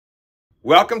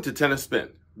Welcome to Tennis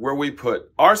Spin, where we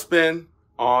put our spin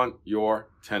on your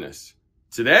tennis.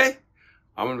 Today,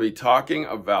 I'm going to be talking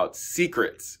about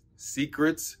secrets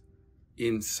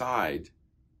inside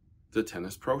the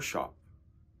Tennis Pro Shop.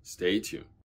 Stay tuned.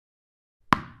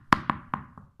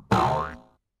 All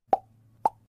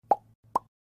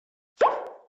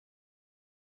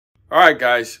right,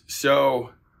 guys.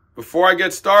 So before I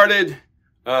get started,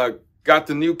 got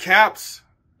the new caps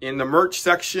in the merch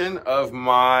section of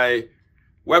my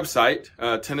website,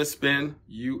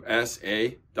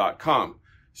 tennisspinusa.com.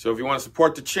 So if you want to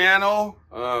support the channel,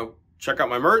 check out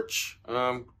my merch,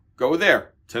 go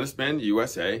there,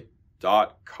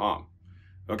 tennisspinusa.com.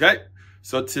 Okay,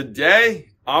 so today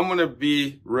I'm going to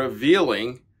be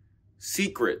revealing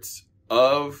secrets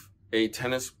of a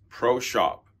tennis pro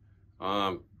shop.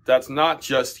 That's not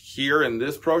just here in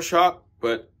this pro shop,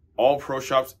 but all pro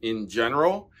shops in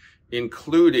general,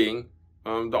 including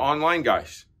the online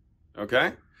guys.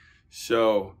 Okay,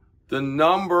 so the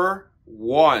number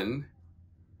one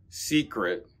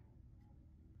secret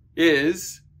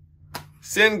is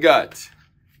sin gut.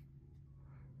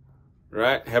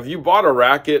 Right? Have you bought a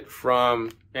racket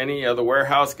from any of the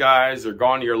warehouse guys or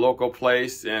gone to your local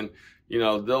place and, you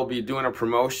know, they'll be doing a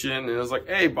promotion and it's like,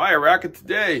 hey, buy a racket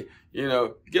today, you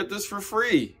know, get this for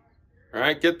free. All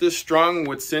right, get this strung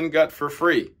with sin gut for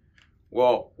free.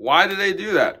 Well, why do they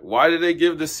do that? Why do they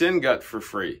give the sin gut for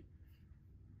free?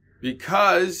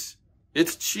 Because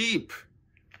it's cheap,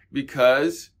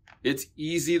 because it's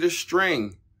easy to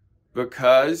string,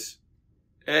 because,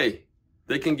 hey,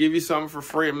 they can give you something for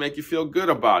free and make you feel good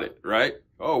about it, right?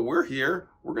 Oh, we're here.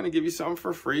 We're going to give you something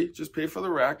for free. Just pay for the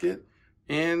racket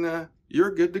and you're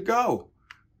good to go,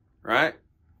 right?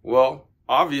 Well,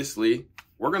 obviously,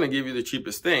 we're going to give you the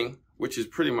cheapest thing, which is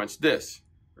pretty much this,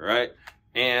 right?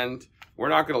 And we're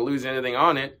not going to lose anything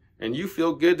on it. And you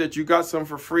feel good that you got some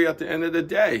for free at the end of the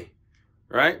day,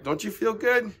 right? Don't you feel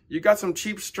good? You got some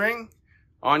cheap string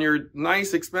on your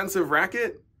nice, expensive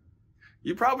racket?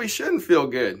 You probably shouldn't feel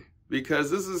good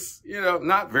because this is, you know,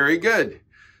 not very good.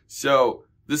 So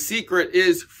the secret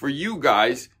is for you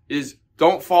guys is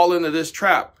don't fall into this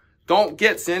trap. Don't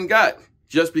get sin gut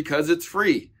just because it's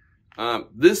free.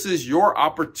 This is your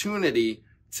opportunity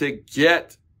to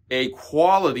get a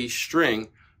quality string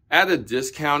at a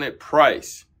discounted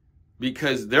price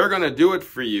because they're going to do it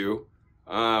for you.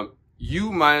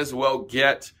 You might as well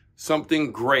get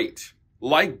something great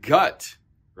like gut,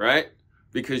 right?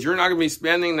 Because you're not going to be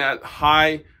spending that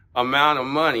high amount of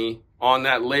money on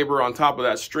that labor on top of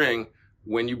that string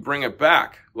when you bring it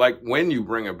back,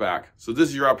 So this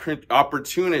is your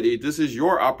opportunity. This is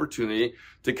your opportunity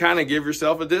to kind of give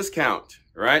yourself a discount,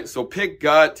 right? So pick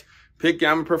gut, pick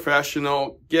Gamma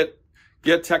Professional, get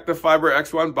Tecnifiber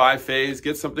X1 biphase,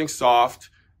 get something soft,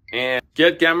 and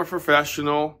get Gamma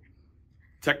Professional,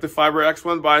 Tecnifiber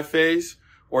X1 biphase,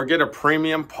 or get a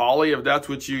premium poly if that's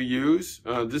what you use.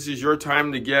 This is your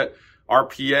time to get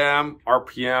RPM,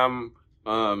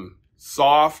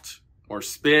 soft, or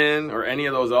spin, or any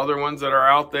of those other ones that are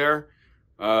out there.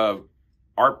 Or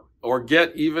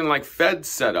get even like Fed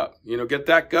setup. You know, get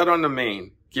that gut on the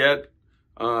main. Get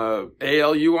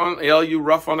ALU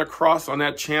rough on the cross on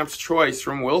that Champ's Choice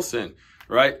from Wilson,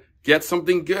 right? Get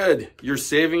something good. You're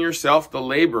saving yourself the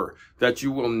labor that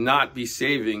you will not be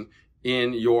saving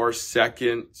in your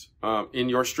in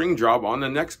your string job on the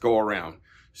next go around.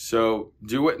 So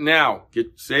do it now.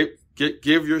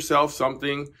 Give yourself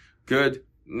something good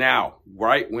now,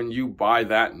 right when you buy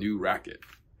that new racket.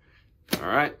 All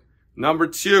right. Number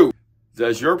two,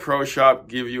 does your pro shop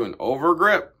give you an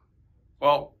overgrip?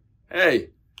 Well, hey,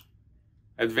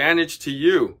 advantage to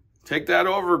you. Take that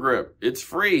overgrip. It's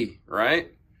free,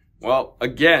 right? Well,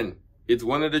 again, it's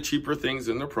one of the cheaper things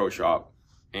in the pro shop.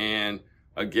 And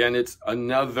again, it's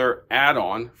another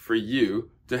add-on for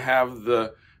you to have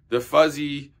the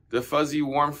fuzzy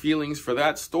warm feelings for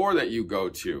that store that you go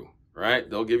to, right?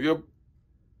 They'll give you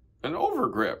an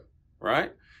overgrip,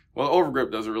 right? Well,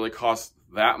 overgrip doesn't really cost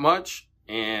that much,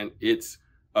 and it's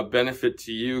a benefit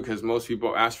to you because most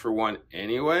people ask for one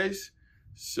anyways.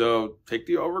 So take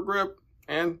the overgrip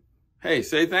and, hey,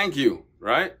 say thank you,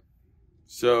 right?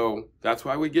 So that's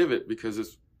why we give it, because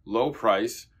it's low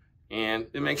price and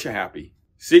it makes you happy.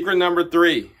 Secret number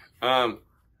three,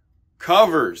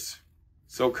 covers.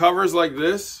 So covers like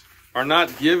this are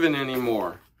not given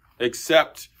anymore,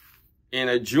 except in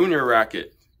a junior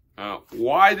racket.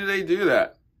 Why do they do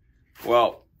that?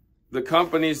 Well, the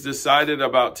companies decided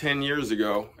about 10 years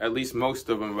ago, at least most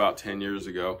of them about 10 years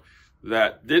ago,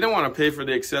 that they didn't want to pay for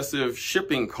the excessive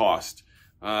shipping cost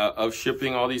of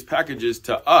shipping all these packages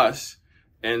to us,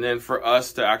 and then for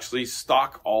us to actually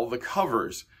stock all the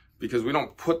covers. because we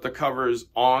don't put the covers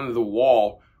on the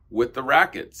wall with the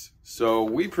rackets. So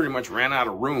we pretty much ran out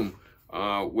of room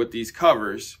with these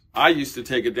covers. I used to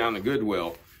take it down to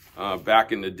Goodwill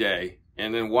back in the day.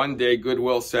 And then one day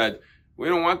Goodwill said, we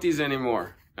don't want these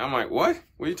anymore. I'm like, what?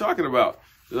 What are you talking about?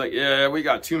 They're like, yeah, we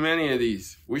got too many of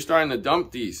these. We're starting to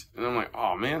dump these. And I'm like,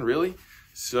 oh man, really?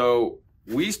 So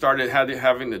we started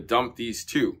having to dump these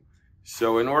too.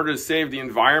 So in order to save the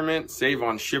environment, save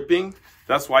on shipping,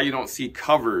 that's why you don't see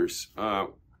covers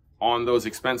on those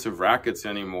expensive rackets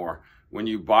anymore. When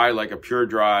you buy like a Pure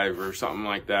Drive or something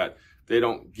like that, they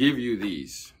don't give you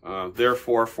these,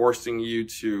 therefore forcing you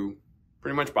to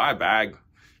pretty much buy a bag.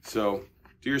 So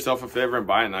do yourself a favor and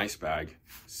buy a nice bag.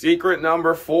 Secret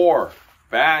number 4,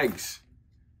 bags.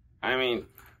 I mean,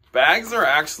 bags are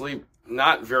actually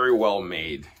not very well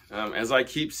made. As I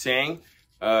keep saying,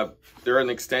 they're an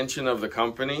extension of the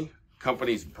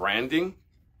company's branding.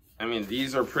 I mean,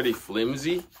 these are pretty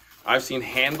flimsy. I've seen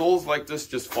handles like this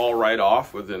just fall right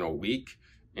off within a week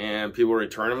and people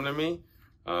return them to me,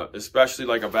 especially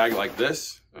like a bag like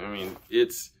this. I mean,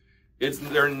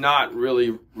 they're not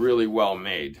really well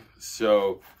made.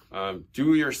 So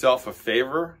do yourself a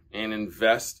favor and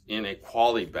invest in a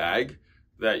quality bag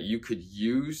that you could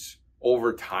use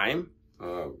over time.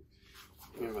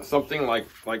 Something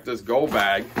like this Go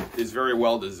bag is very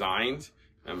well designed.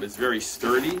 It's very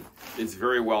sturdy. It's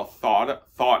very well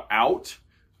thought out.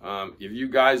 If you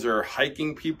guys are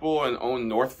hiking people and own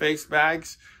North Face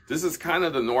bags, this is kind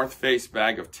of the North Face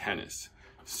bag of tennis.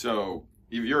 So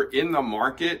if you're in the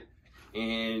market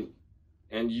and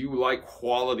you like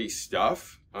quality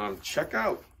stuff, check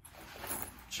out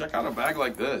a bag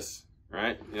like this,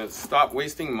 right? Stop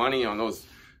wasting money on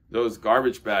those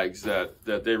garbage bags that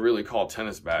they really call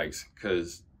tennis bags,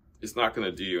 because it's not going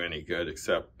to do you any good,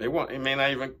 except it may not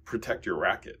even protect your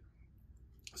racket.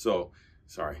 So,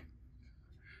 sorry.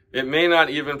 It may not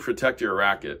even protect your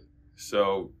racket.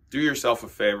 So do yourself a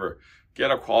favor,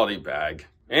 get a quality bag.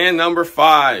 And number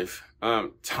 5,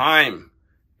 time.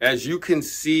 As you can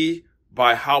see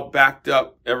by how backed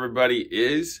up everybody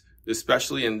is,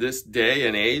 especially in this day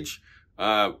and age,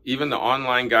 even the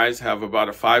online guys have about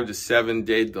a 5 to 7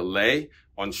 day delay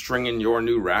on stringing your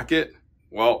new racket.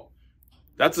 Well,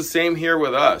 that's the same here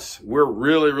with us. We're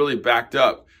really backed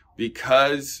up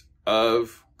because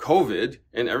of COVID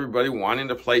and everybody wanting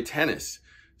to play tennis.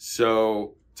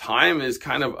 So time is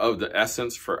kind of the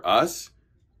essence for us.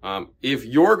 If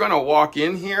you're going to walk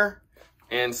in here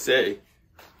and say,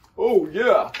 oh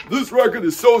yeah, this racket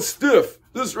is so stiff.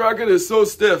 This racket is so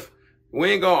stiff. We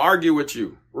ain't going to argue with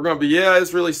you. We're going to be, yeah,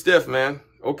 it's really stiff, man.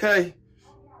 Okay.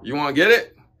 You want to get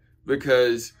it?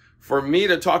 Because for me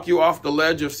to talk you off the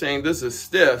ledge of saying this is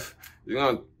stiff, it's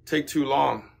going to take too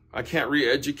long. I can't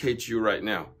re-educate you right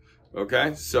now.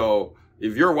 Okay. So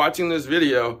if you're watching this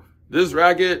video, this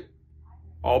racket,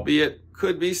 albeit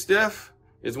could be stiff,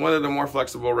 is one of the more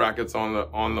flexible rackets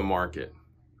on the market.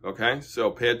 Okay.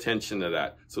 So pay attention to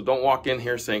that. So don't walk in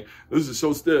here saying, this is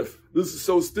so stiff. This is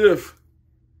so stiff.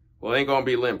 Well, it ain't going to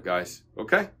be limp, guys.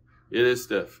 Okay. It is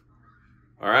stiff.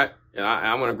 All right. And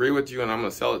I'm going to agree with you and I'm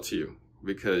going to sell it to you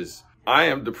because I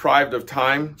am deprived of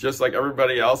time just like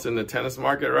everybody else in the tennis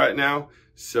market right now.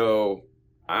 So,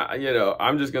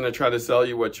 I'm just going to try to sell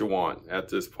you what you want at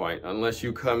this point, unless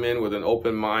you come in with an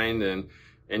open mind and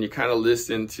you kind of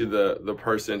listen to the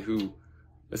person who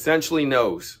essentially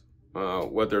knows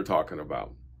what they're talking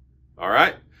about. All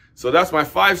right. So that's my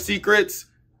 5 secrets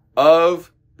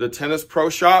of the Tennis Pro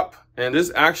Shop. And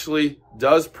this actually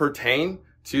does pertain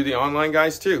to the online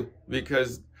guys too,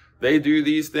 because they do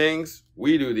these things.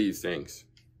 We do these things.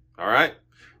 All right.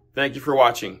 Thank you for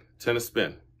watching Tennis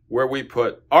Spin, where we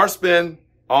put our spin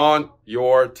on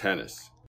your tennis.